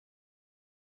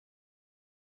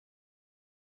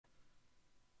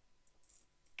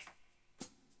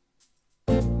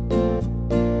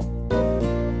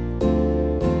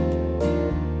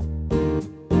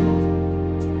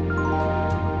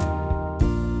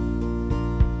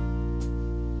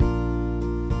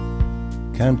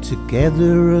come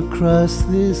together across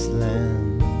this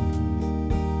land.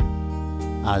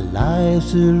 Our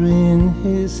lives are in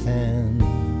His hands.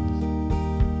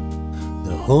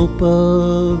 The hope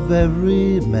of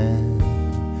every man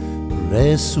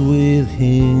rests with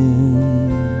Him.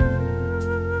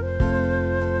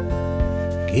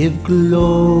 Give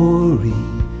glory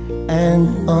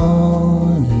and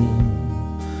honor,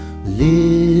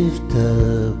 lift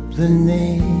up the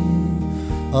name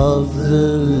of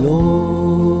the Lord.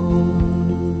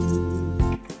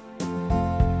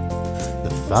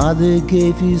 The Father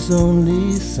gave His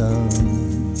only Son,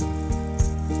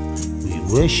 we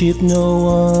worship no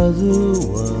other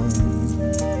one.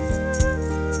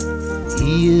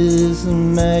 He is the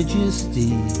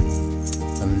Majesty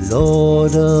and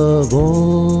Lord of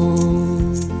all.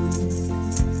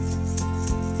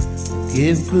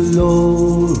 Give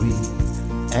glory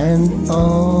and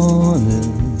honor,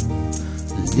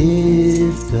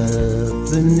 lift up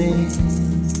the name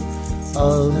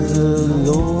of the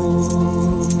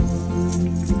Lord.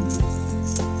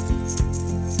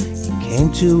 He came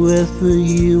to earth for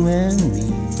you and me.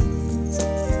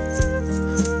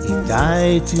 He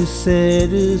died to set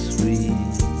us free.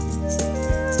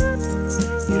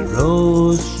 He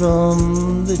rose from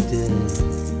the dead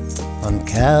on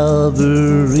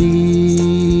Calvary.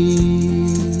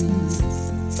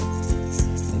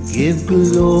 Give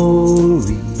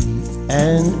glory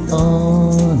and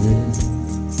honor,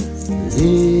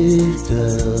 lift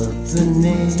up the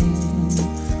name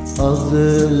of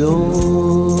the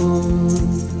Lord.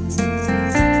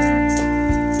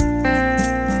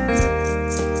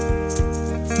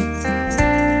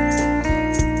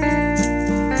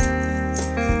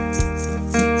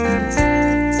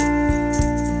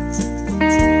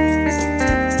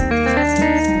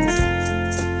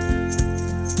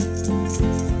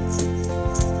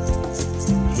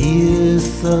 He is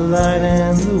the light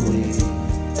and the way.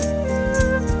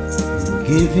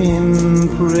 Give Him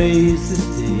praise this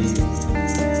day.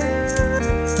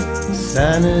 The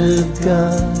Son of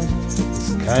God is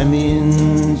coming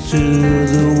to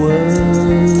the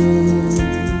world.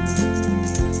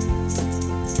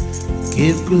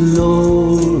 Give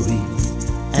glory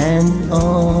and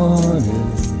honor,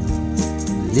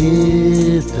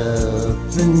 lift up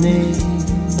the name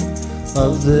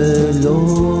of the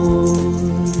Lord.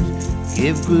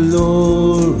 Give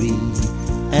glory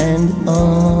and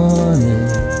honor,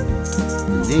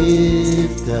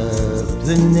 lift up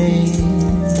the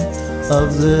name of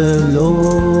the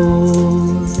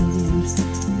Lord.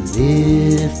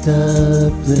 Lift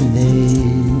up the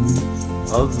name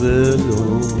of the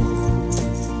Lord.